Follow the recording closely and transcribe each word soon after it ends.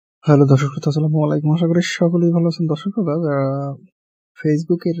Hello দর্শক শ্রোতা, আসসালামু আলাইকুম। আশা করি সকলেই ভালো আছেন। দর্শক শ্রোতা, যারা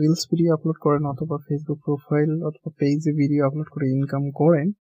ফেসবুকে রিলস ভিডিও আপলোড করেন অথবা ফেসবুক প্রোফাইল অথবা পেজে ভিডিও আপলোড করে ইনকাম করেন,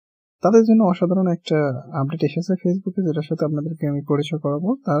 তাদের জন্য অসাধারণ একটা আপডেট এসেছে ফেসবুকে, যেটার সাথে আপনাদেরকে আমি পরিচয় করাবো।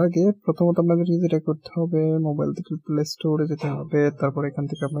 তার আগে প্রথমত আপনাদেরকে যেটা করতে হবে, মোবাইল থেকে প্লে স্টোরে যেতে হবে, তারপর এখান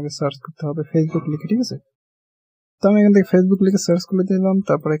থেকে আপনাকে সার্চ করতে হবে ফেসবুক লিখে, ঠিক আছে? তো আমি এখান থেকে ফেসবুক লিখে সার্চ করে দিলাম,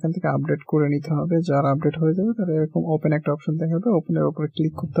 তারপর এখান থেকে আপডেট করে নিতে হবে। যার আপডেট হয়ে যাবে তারা এরকম ওপেন একটা অপশন দেখাবে, ওপেনের উপরে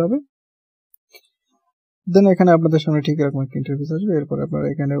ক্লিক করতে হবে। দেন এখানে আপনাদের সামনে ঠিক এরকম একটা ইন্টারফেস আসবে। এরপর আপনারা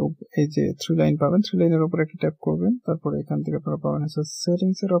এখানে এই যে থ্রি লাইন পাবেন, থ্রি লাইনের উপর একটা ট্যাপ করবেন। তারপরে এখান থেকে আপনারা পাবেন হচ্ছে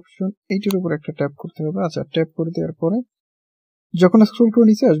সেটিংস এর অপশন, এইটার উপর একটা ট্যাপ করতে হবে। আচ্ছা, ট্যাপ করে দেওয়ার পরে যখন স্ক্রল করে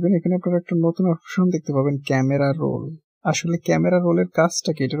নিচে আসবেন, এখানে আপনারা একটা নতুন অপশন দেখতে পাবেন, ক্যামেরা রোল। আসলে ক্যামেরা রোলের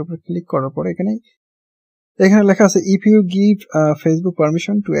কাজটা কি, এটার উপর ক্লিক করার পরে এখানে লেখা আছে, if you give Facebook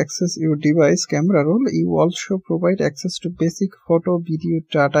permission to access your device camera roll, you also provide access to basic photo video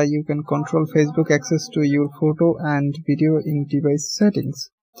data, you can control Facebook access to your photo and video in device settings.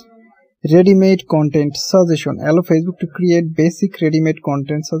 Ready-made content suggestion. Allow Facebook to create basic ready-made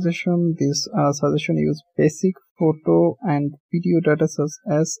content suggestion. This suggestion use basic photo and video data such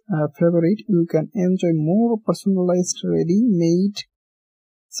as favorite. You can enjoy more personalized ready-made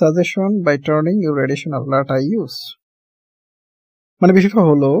suggestion by turning your additional data use. মানে বিষয়টা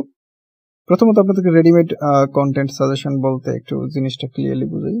হলো, প্রথমত আপনাদেরকে readymade content suggestion বলতে একটু জিনিসটা clearly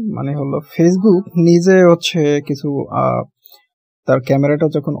বুঝাই। মানে হলো, ফেসবুক নিজে হচ্ছে কিছু তার ক্যামেরাটা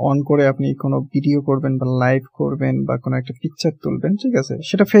যখন অন করে আপনি কোনো ভিডিও করবেন বা লাইভ করবেন বা কোনো একটা পিকচার তুলবেন, ঠিক আছে,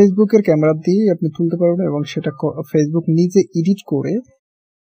 সেটা ফেসবুকের ক্যামেরা দিয়ে আপনি তুলতে পারবেন এবং সেটা ফেসবুক নিজে এডিট করে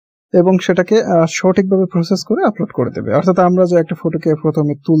এবং সেটাকে সঠিকভাবে প্রসেস করে আপলোড করে দেবে। অর্থাৎ আমরা যে একটা ফটোকে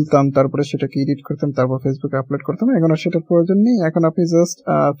প্রথমে তুলতাম, তারপরে সেটাকে এডিট করতাম, তারপর ফেসবুকে আপলোড করতাম, এখন আর সেটার প্রয়োজন নেই। এখন আপনি জাস্ট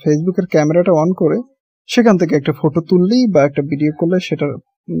ফেসবুকের ক্যামেরাটা অন করে সেখান থেকে একটা ফটো তুললেই বা একটা ভিডিও করলে সেটার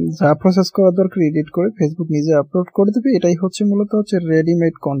যা প্রসেস করা দরকার এডিট করে ফেসবুক নিজে আপলোড করে দেবে। এটাই হচ্ছে মূলত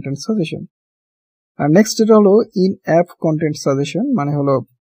রেডিমেড কন্টেন্ট সাজেশন। আর নেক্সট যেটা হলো ইন অ্যাপ কন্টেন্ট সাজেশন, মানে হলো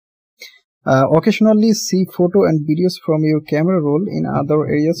occasionally see photo and videos from your camera roll in other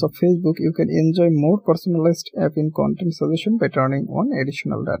areas of Facebook. You can enjoy more personalized app in content suggestion by turning on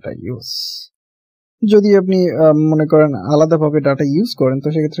additional data use. যদি আপনি মনে করেন আলাদাভাবে data use করেন, তো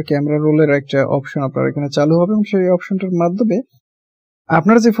সেক্ষেত্রে camera রোলের একটা অপশন আপনার এখানে চালু হবে এবং সেই অপশনটার মাধ্যমে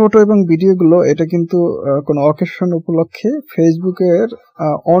আপনার যে ফটো এবং ভিডিওগুলো, এটা কিন্তু কোনো অকেশন উপলক্ষে ফেসবুকের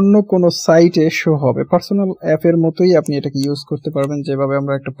অন্য কোনো সাইটে শো হবে। পার্সোনাল অ্যাপের মতোই আপনি এটাকে ইউজ করতে পারবেন। যেভাবে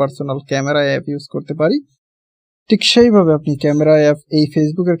আমরা একটা পার্সোনাল ক্যামেরা অ্যাপ ইউজ করতে পারি, ঠিক সেইভাবে আপনি ক্যামেরা অ্যাপ, এই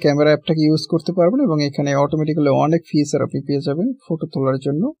ফেসবুকের ক্যামেরা অ্যাপটাকে ইউজ করতে পারবেন এবং এখানে অটোমেটিক্যালি অনেক ফিচার আপনি পেয়ে যাবেন ফটো তোলার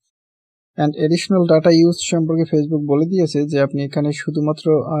জন্য। অ্যান্ড এডিশনাল ডাটা ইউজ সম্পর্কে ফেসবুক বলে দিয়েছে যে আপনি এখানে শুধুমাত্র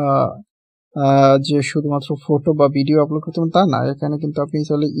ফটো বা ভিডিও আপলোড করতে পারেন তা না, এখানে কিন্তু আপনি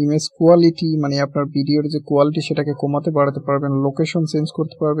চাইলে ইমেজ কোয়ালিটি, মানে আপনার ভিডিওর যে কোয়ালিটি সেটাকে কমাতে বাড়াতে পারবেন, লোকেশন চেঞ্জ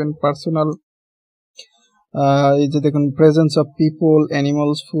করতে পারবেন, পার্সোনাল এই যে দেখুন, presence of people,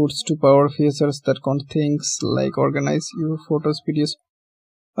 animals, foods two power features that কন things like organise your photos videos,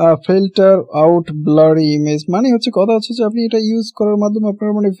 filter out blurry image. মানে হচ্ছে কথা হচ্ছে যে আপনি এটা ইউজ করার মাধ্যমে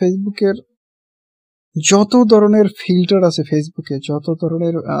আপনার মানে ফেসবুকের যত ধরনের ফিল্টার আছে, ফেসবুকে যত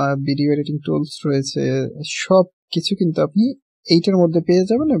ধরনের ভিডিও এডিটিং টুলস রয়েছে, সব কিছু কিন্তু আপনি এইটার মধ্যে পেয়ে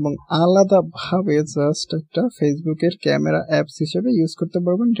যাবেন এবং আলাদাভাবে জাস্ট একটা ফেসবুকের ক্যামেরা অ্যাপস হিসেবে ইউজ করতে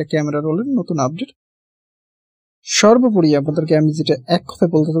পারবেন। এটা ক্যামেরা রোলের নতুন আপডেট। সর্বোপরি আপনাদেরকে আমি যেটা এক কথা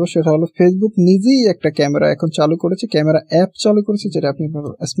বলতে চাইবো সেটা হলো, ফেসবুক নিজেই একটা ক্যামেরা এখন চালু করেছে, ক্যামেরা অ্যাপ চালু করেছে, যেটা আপনি আপনার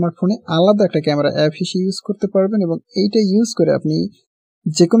স্মার্টফোনে আলাদা একটা ক্যামেরা অ্যাপ হিসেবে ইউজ করতে পারবেন এবং এইটা ইউজ করে আপনি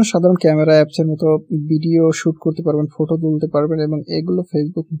যে কোনো সাধারণ ক্যামেরা অ্যাপসের মতো ভিডিও শুট করতে পারবেন, ফটো তুলতে পারবেন এবং এগুলো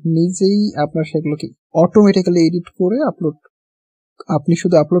ফেসবুক নিজেই আপনার সেগুলোকে অটোমেটিক্যালি এডিট করে আপনি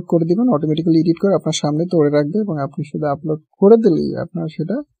শুধু আপলোড করে দিবেন, অটোমেটিক্যালি এডিট করে আপনার সামনে ধরে রাখবে এবং আপনি শুধু আপলোড করে দিলেই আপনার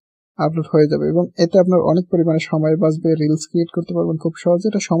সেটা আপলোড হয়ে যাবে এবং এতে আপনার অনেক পরিমাণে সময় বাঁচবে। রিলস ক্রিয়েট করতে পারবেন খুব সহজে।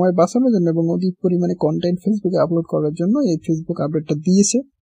 এটা সময় বাঁচানোর জন্য এবং অধিক পরিমাণে কন্টেন্ট ফেসবুকে আপলোড করার জন্য এই ফেসবুক আপডেটটা দিয়েছে।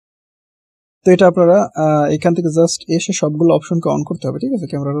 তো এটা আপনারা এখান থেকে জাস্ট এসে সবগুলো অপশনকে অন করতে হবে, ঠিক আছে,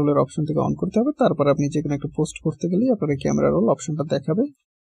 ক্যামেরা রোলের অপশন থেকে অন করতে হবে। তারপর আপনি যে কোনো একটা পোস্ট করতে গেলে আপনার ক্যামেরা রোল অপশনটা দেখাবে,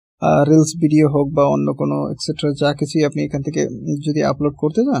 রিলস ভিডিও হোক বা অন্য কোনো এক্সেট্রা যা কিছুই আপনি এখান থেকে যদি আপলোড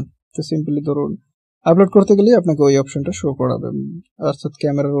করতে যান, তো সিম্পলি ধরুন আপলোড করতে গেলেই আপনাকে ওই অপশনটা শো করাবে, অর্থাৎ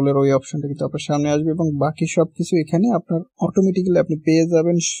ক্যামেরা রোলের ওই অপশনটা কিন্তু আপনার সামনে আসবে এবং বাকি সবকিছু এখানে আপনার অটোমেটিক্যালি আপনি পেয়ে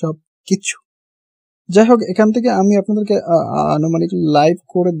যাবেন সব কিছু। যাই হোক, এখান থেকে আমি আপনাদেরকে আনুমানিক লাইভ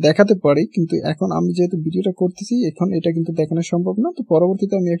করে দেখাতে পারি, কিন্তু এখন আমি যেহেতু ভিডিওটা করতেছি, এখন এটা কিন্তু দেখানো সম্ভব না। তো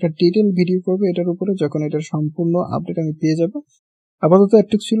পরবর্তীতে আমি একটা ডিটেল ভিডিও করবো এটার উপরে, যখন এটার সম্পূর্ণ আপডেট আমি পেয়ে যাবো। আপাতত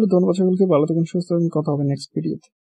একটু ছিল। ধন্যবাদ সকলকে, ভালো থাকুন, সুস্থ থাকুন, কথা হবে নেক্সট ভিডিওতে।